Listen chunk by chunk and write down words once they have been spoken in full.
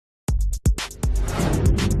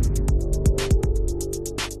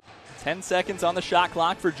10 seconds on the shot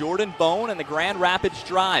clock for Jordan Bone and the Grand Rapids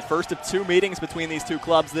Drive. First of two meetings between these two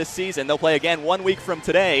clubs this season. They'll play again 1 week from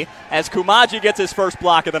today as Koumadje gets his first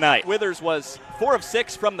block of the night. Withers was 4 of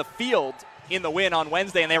 6 from the field in the win on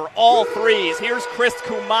Wednesday, and they were all threes. Here's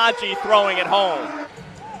Koumadje throwing it home.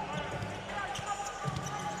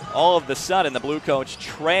 All of the sudden, the Blue Coats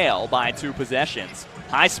trail by 2 possessions.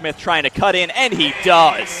 Highsmith trying to cut in, and he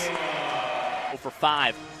does. 0 for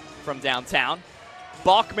 5 from downtown.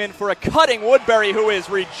 Bachman for a cutting Woodbury, who is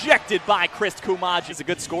rejected by Koumadje. He's a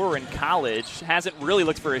good scorer in college. Hasn't really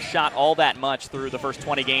looked for his shot all that much through the first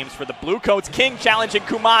 20 games for the Blue Coats. King challenging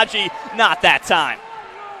Koumadje, not that time.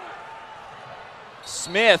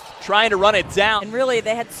 Smith trying to run it down. And really,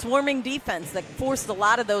 they had swarming defense that forced a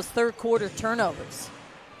lot of those third quarter turnovers.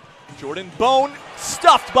 Jordan Bone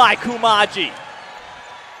stuffed by Koumadje.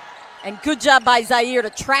 And good job by Zaire to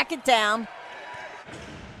track it down.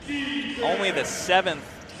 Only the 7th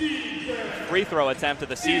free throw attempt of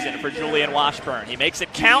the season for Julian Washburn. He makes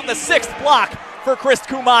it count, the 6th block for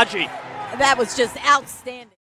Koumadje. That was just outstanding.